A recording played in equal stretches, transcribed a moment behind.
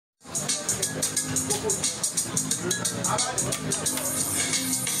We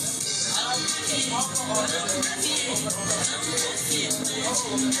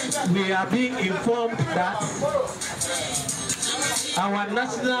are being informed that our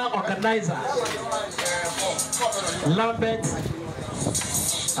national organizer, Lambert,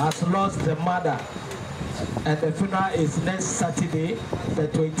 has lost the mother, and the funeral is next Saturday, the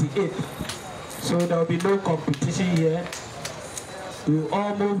 28th. So there will be no competition here. We will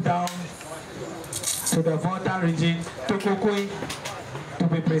all move down to the Volta region, Tokokoi, to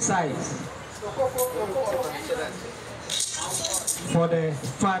be precise, for the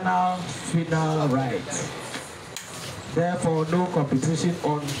final rite. Therefore, no competition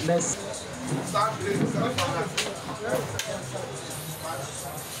on next.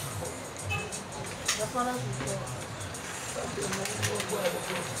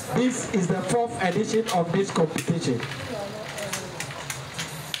 This is the 4th edition of this competition.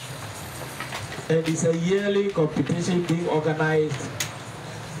 And it's a yearly competition being organized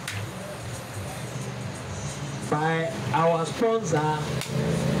by our sponsor,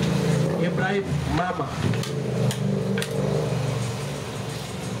 Ibrahim Mama.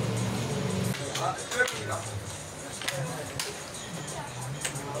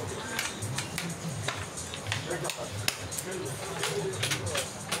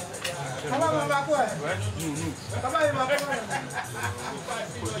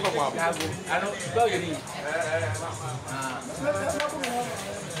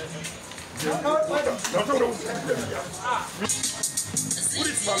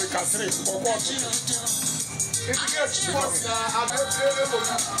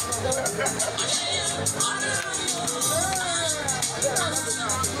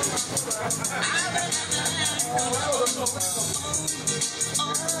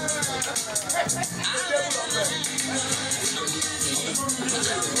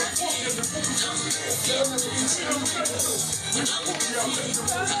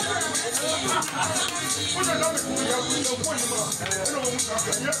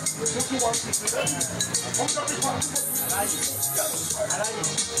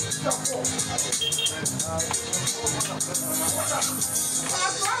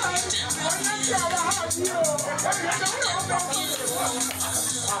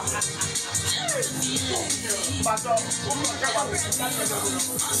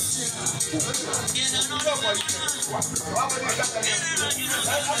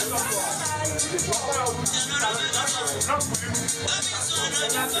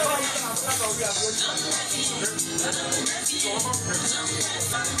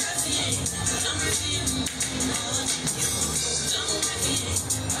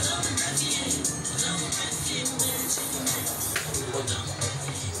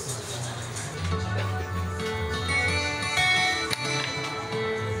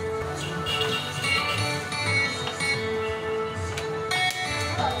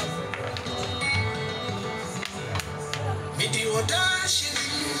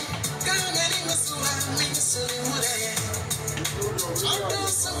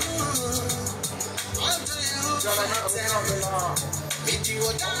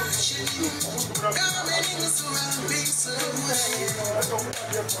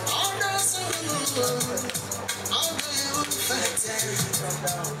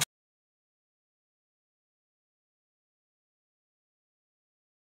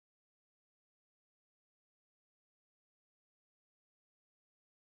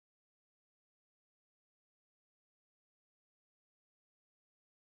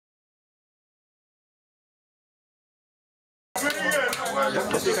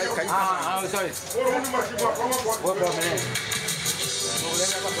 Sorry.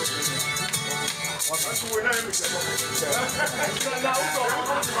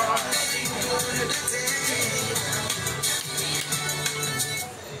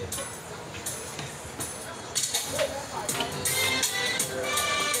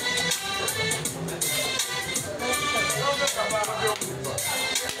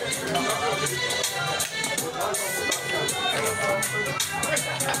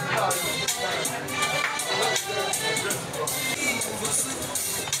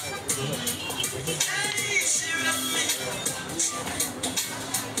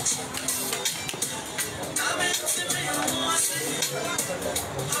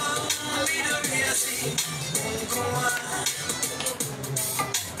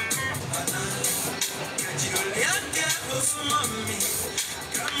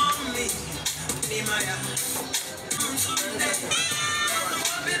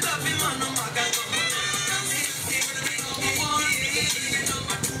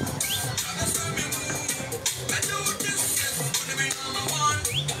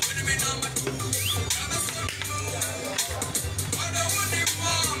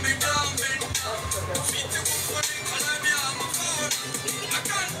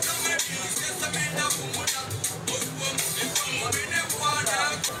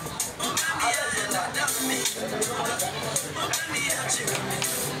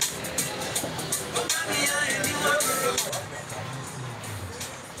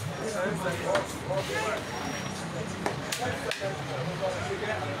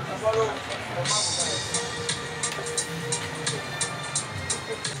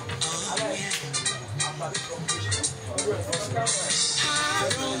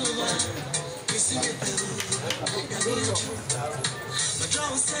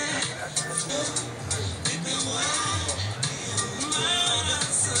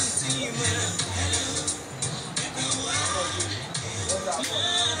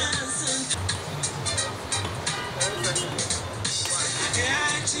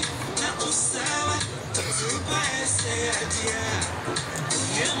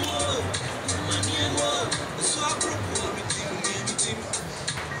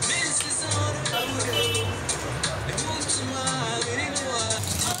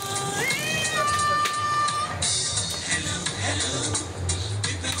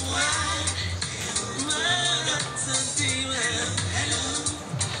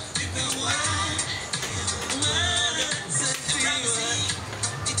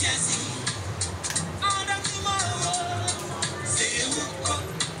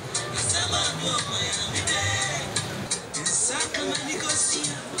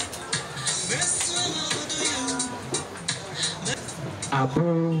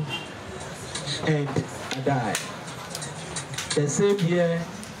 Addae and Addae. The same here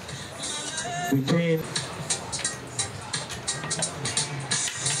between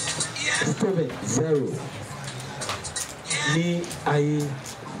Steven 0. Me, I,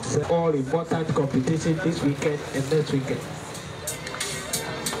 the all important competition this weekend and next weekend.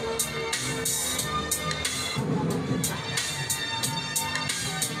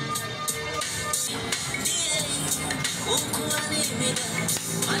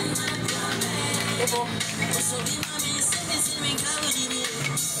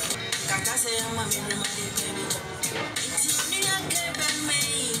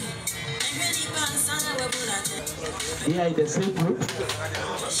 We are in the same group,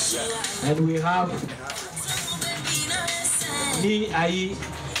 and we have me, I,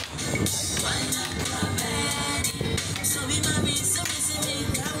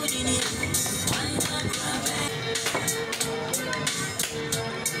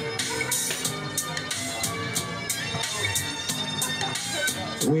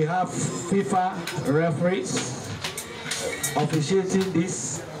 we have FIFA referees officiating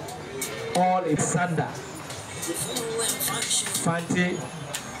this all in Sunday. Fanti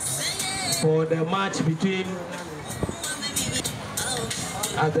for the match between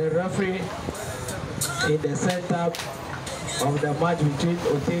the referee in the center of the match between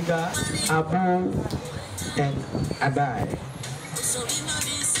Ortega, Abu and Addae.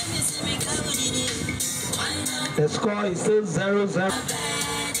 The score is still 0-0.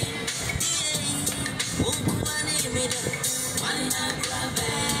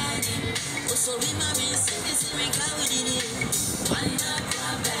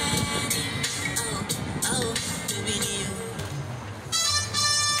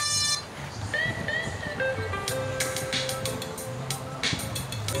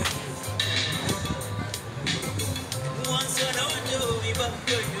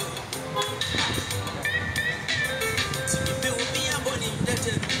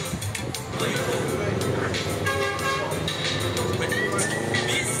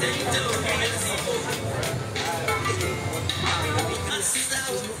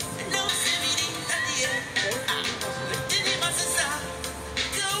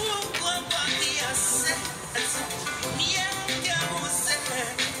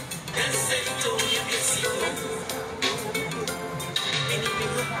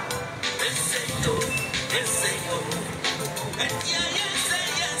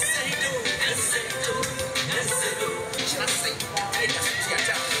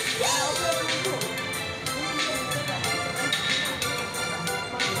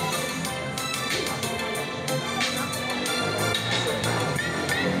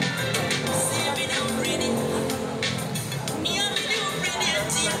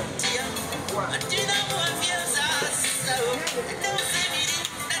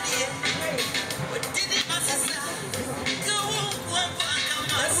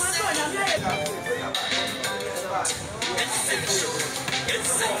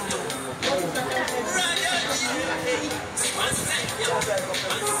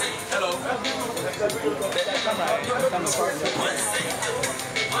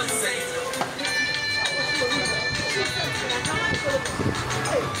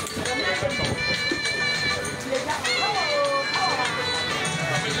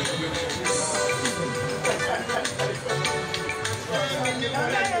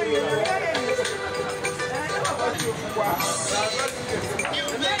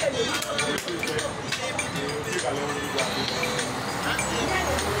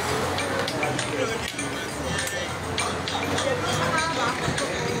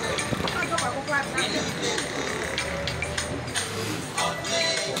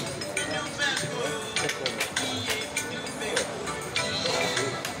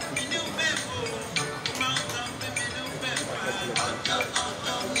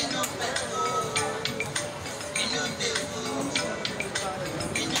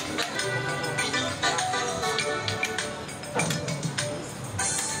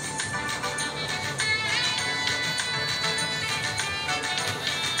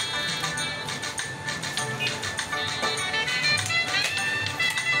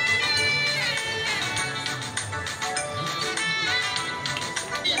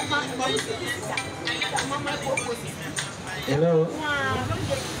 Hello.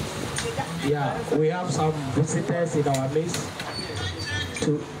 Yeah, we have some visitors in our midst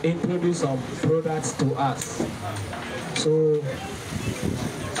to introduce some products to us. So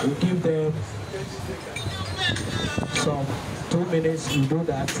we give them some 2 minutes to do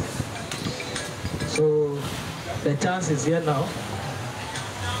that. So the chance is here now.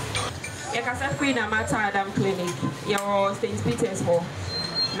 Yakasa free na matter Adam Clinic. Your St. Peter's Hall.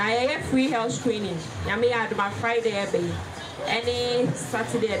 Now you free health screening. You may add my Friday every any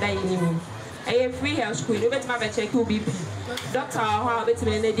Saturday that you need. Free health screening. You bet my check your BP. Doctor, how bet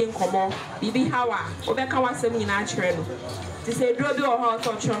me needing come on. BB how Obeka was semi natural. To say drobi or how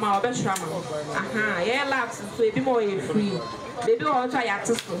touch trauma or best trauma. Aha, yeah, labs so be more free. Baby or try at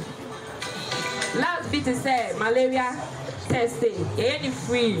school. Labs be to say malaria testing. Any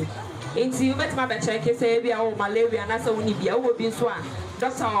free. Into you bet my check say be our malaria and that's only be our be so.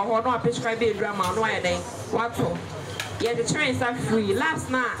 Doctor or no prescribe a drama no day. What yeah, the trains are free. Labs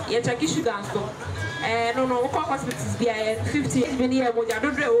now, yeah, check sugar and stuff. No, hospitals be 50 million. I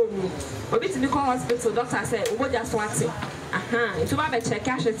don't know. But it's because hospital doctor said, what just what's it? It's about a check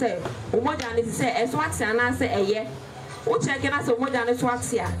cash. Say, what is say, as what's and I say, yeah. What checking us on what is what's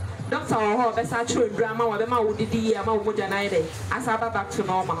here? Doctor or best actual drama or the man would be a more than I day. As I back to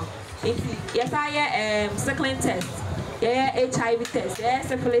normal. Yes, I second test. Yeah, HIV test. Yeah,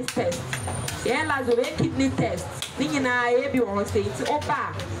 syphilis test. Yeah, last kidney test. Nina, everyone say it's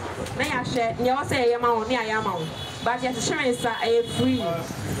opa. Now, share, you say, I'm on near Yamon. But your insurance are a free.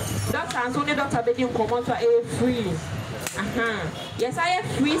 Doctor, only doctor begging come on to a free. Yes, I have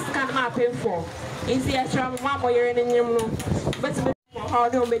free scan my pay for. Is the extra mamma you're in your room. But how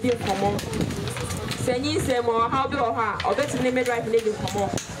do you make come on? Say, you say more, how do you or better name it right name come on?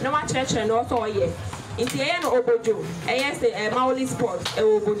 No one church and also ye. In the end, Obojo, I say a Maoli sport, a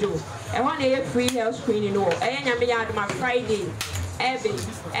Obojo. I want a free health screening. No, I am my Friday, every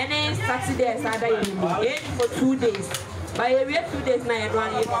and Saturday, Saturday, for 2 days. By a real 2 days, now,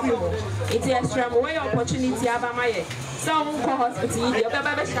 it's a extra way opportunity. Abamaye. Some call hospital, you're a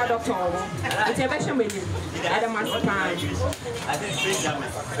baby doctor. It's a better menu. At a master time.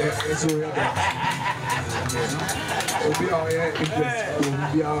 It's will be our interest, will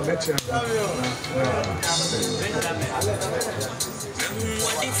be our lecture.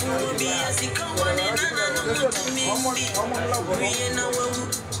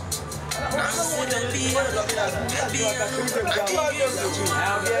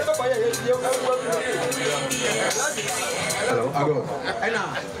 Hello, Addae. And now,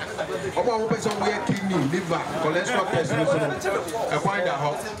 about person we kidney, liver, cholesterol test, and find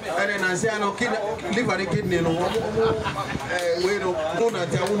out. And then I say, I know liver and kidney, no, we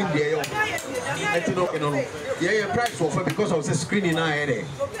don't tell you there. Yeah, price for because of the screening. Yeah.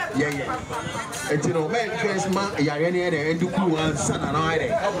 And you know, man, man, yeah, and do cool and son and I.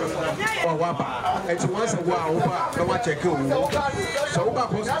 Or wapa. And once a while, no check you. So,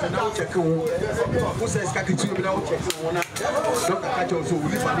 now check who says, Kakitu without checking. Doctor Kacho, so we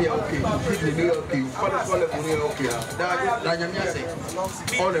live okay. Kidney okay. Follow okay.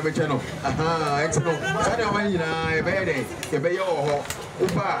 All the channel. It's no. Sada when you know, a bed, a bay or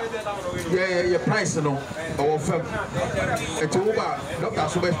Uba. Yeah, price no. Or firm. It's Uba. Doctor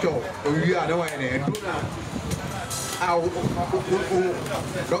Subesco. We are no idea.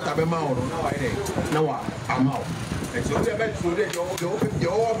 Doctor Bemao. No, I'm out. And so they're meant to do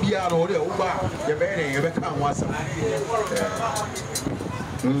your piano, your Uba, your baby, you become once.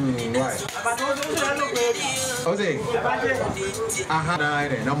 Right. Jose,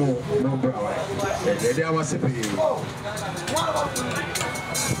 no more. There was a pay.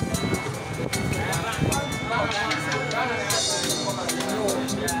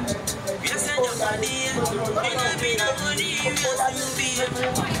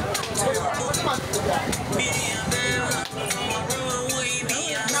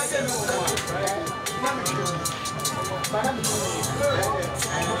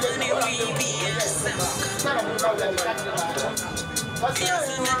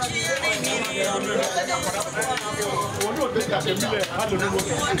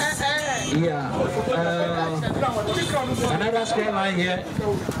 Yeah. Another score line here.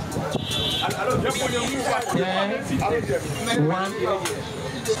 Yeah. 1.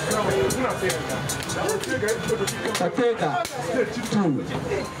 Ateka. 2.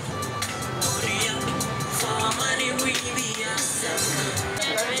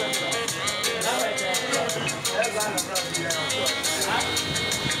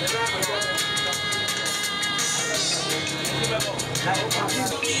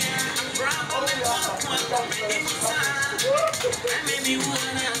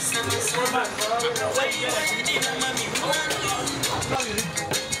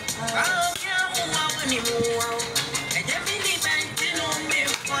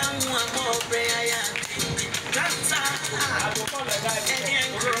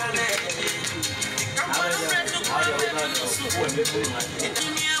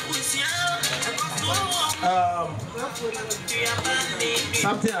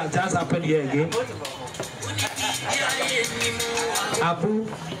 Something has just happened here again. Abu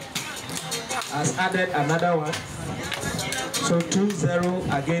has added another one. So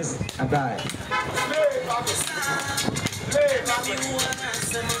 2-0 against Addae.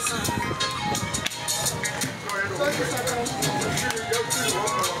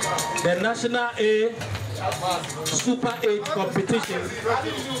 The National A Super 8 competition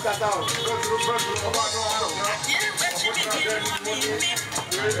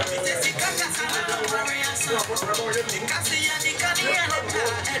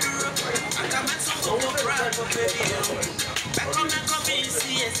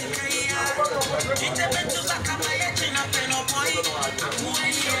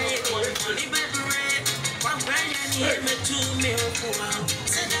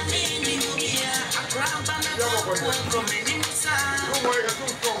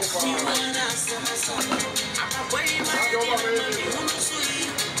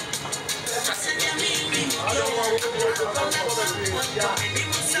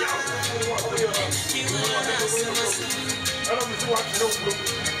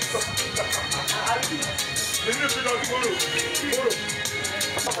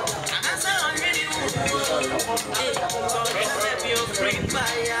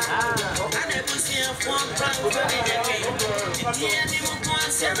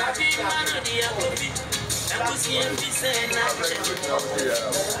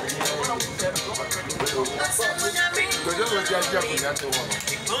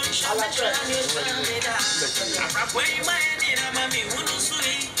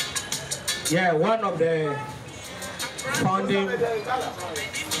Yeah, one of the founding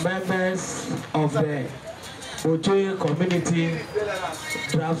members of the Ojoye Community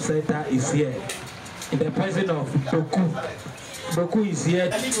Draft Center is here. In the person of Boku. Boku is here.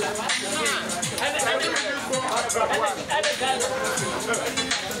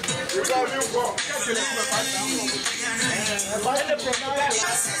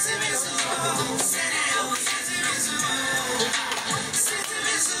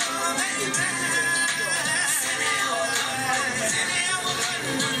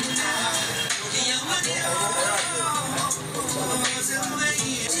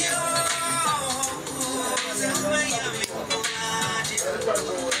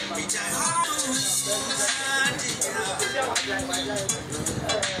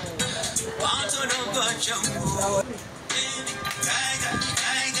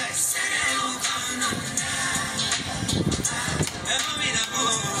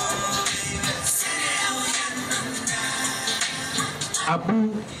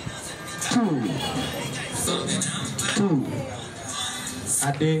 Abu 2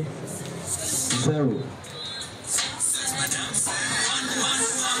 Addae 0.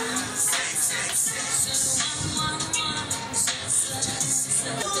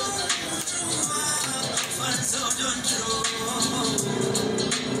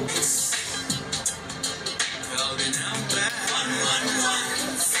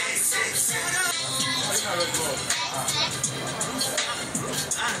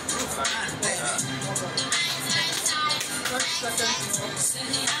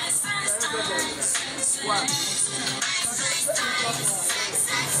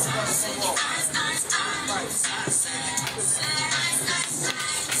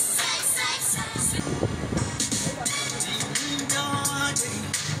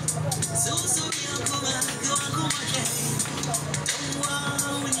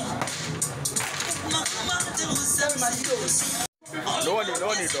 No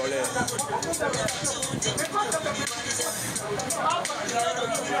need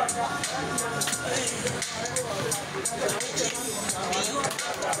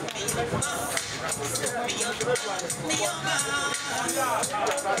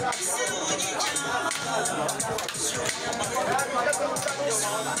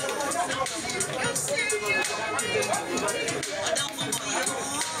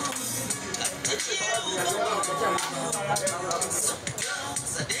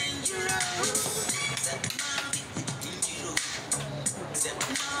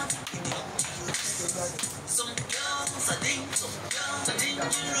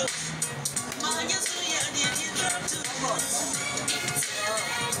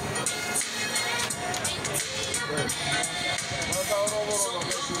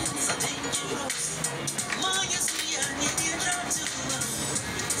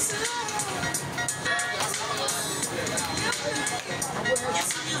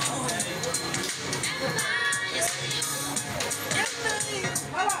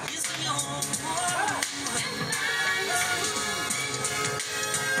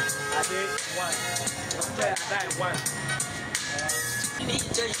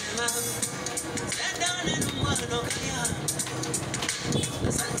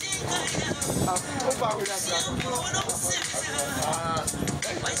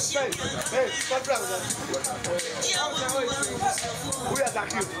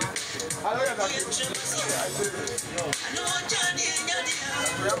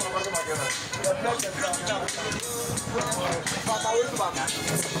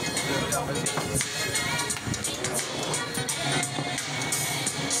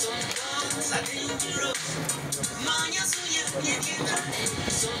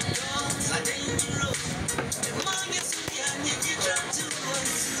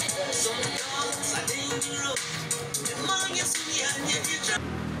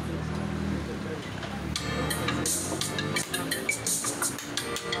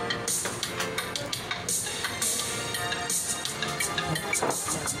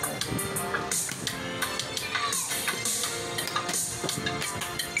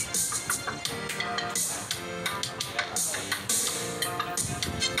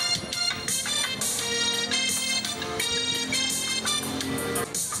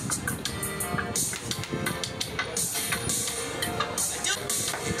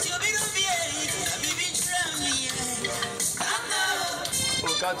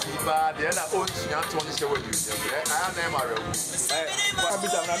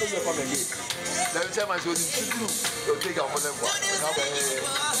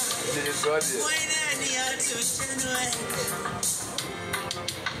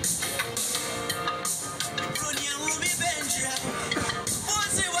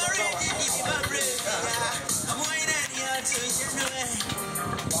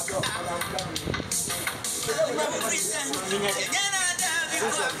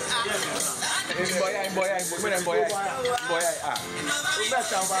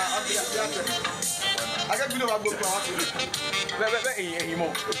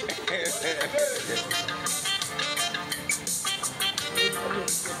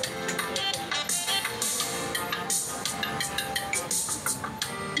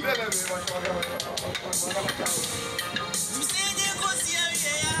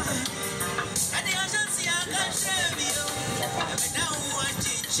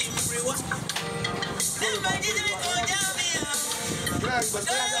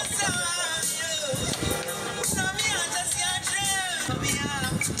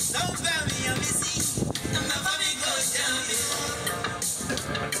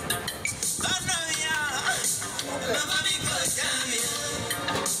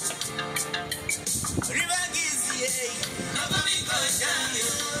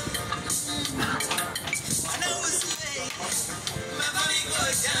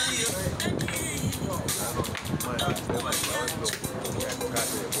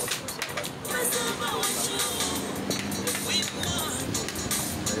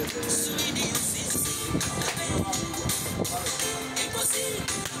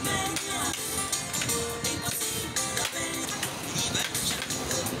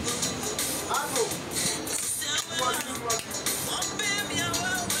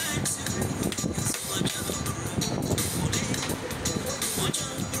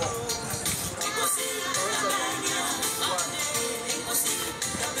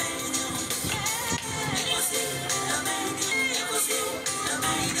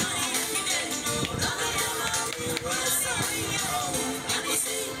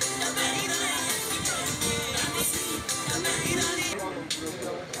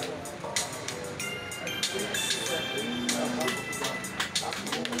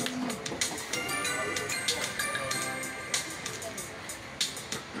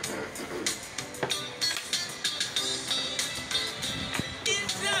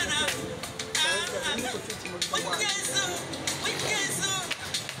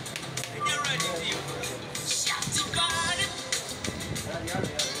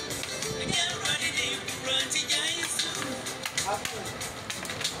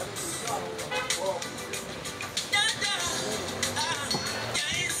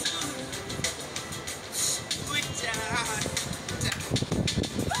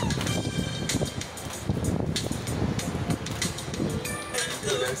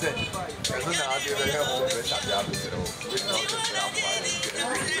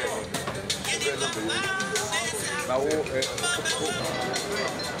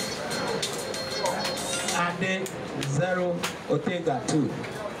Addae 0, Ortega 2.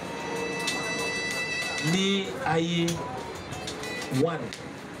 Ni Ayi 1.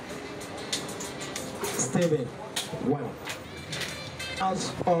 Steven 1.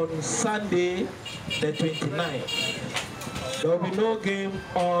 As on Sunday the 29th, there will be no game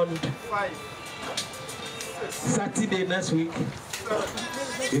on Saturday next week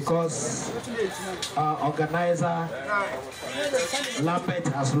because our organizer Lambert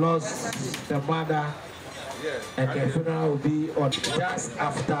has lost the mother and the funeral will be on just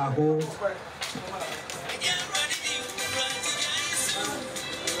after home.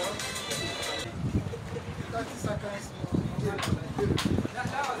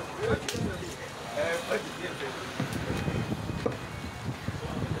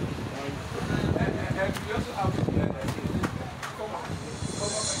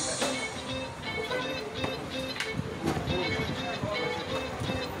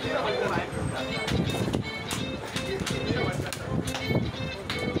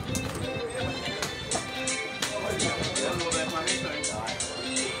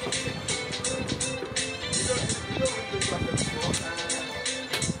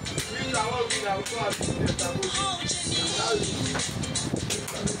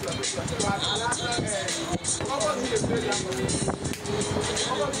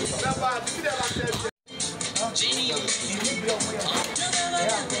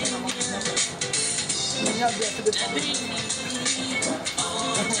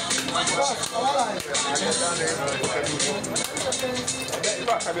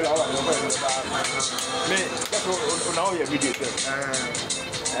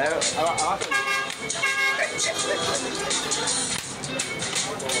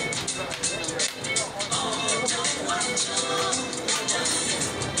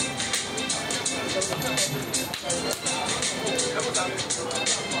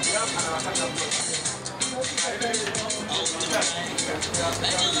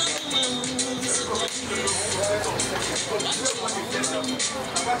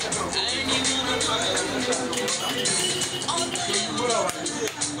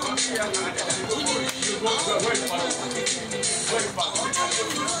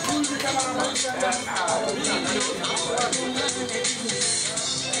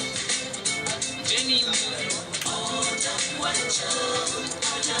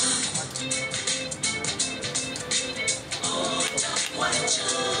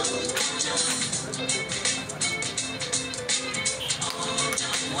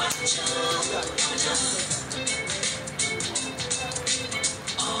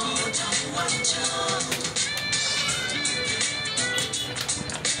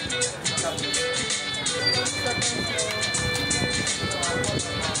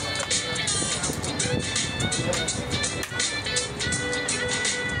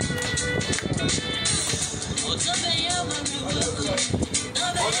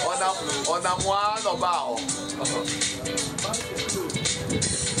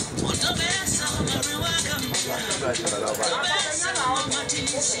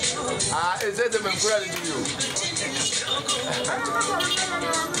 Is it the memorial to you?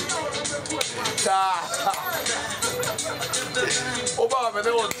 Obama,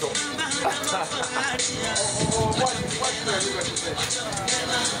 they want to.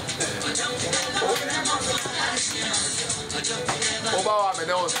 Obama,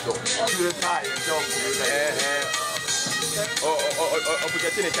 they want to. You retire, oh,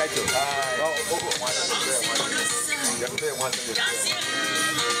 forgetting the title.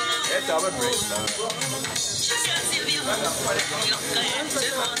 It's our break.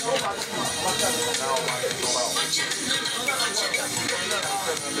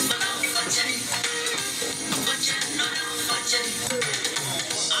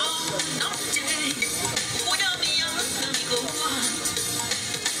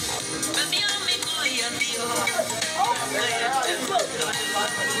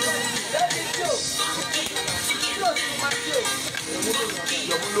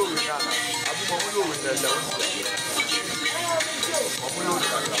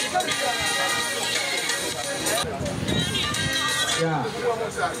 Yeah,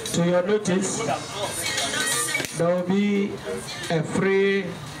 to your notice, there will be a free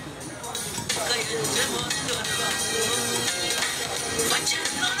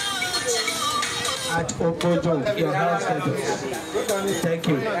at Okojo, your house service. Thank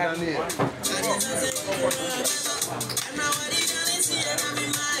you.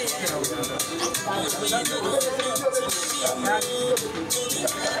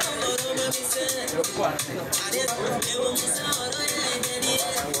 What?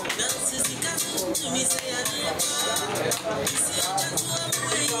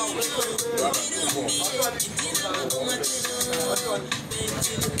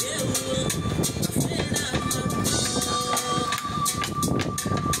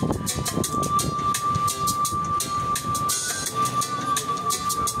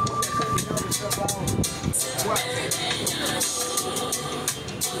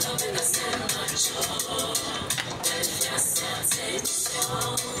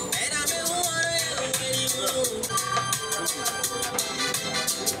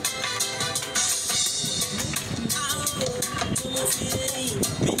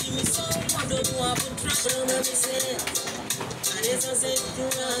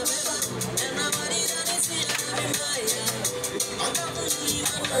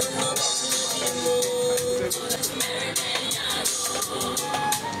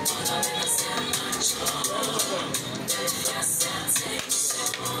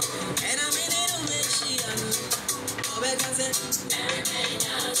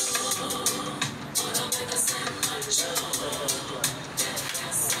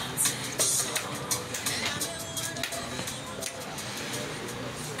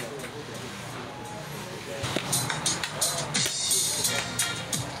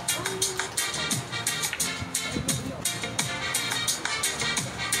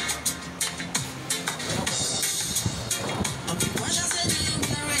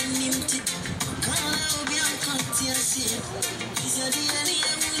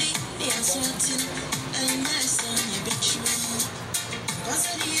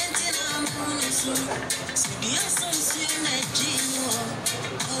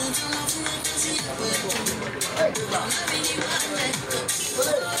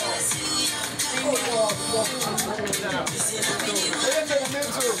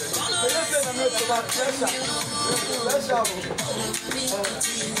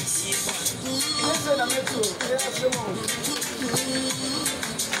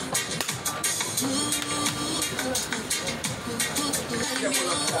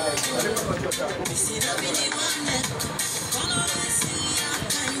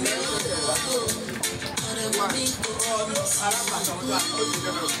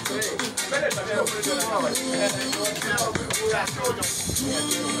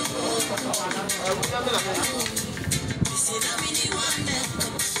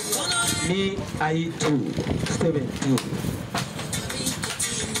 Me, I too, Steven too.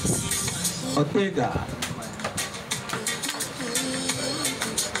 Ortega.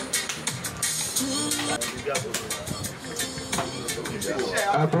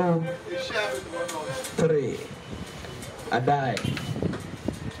 Abu 3. Addae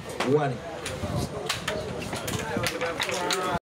 1.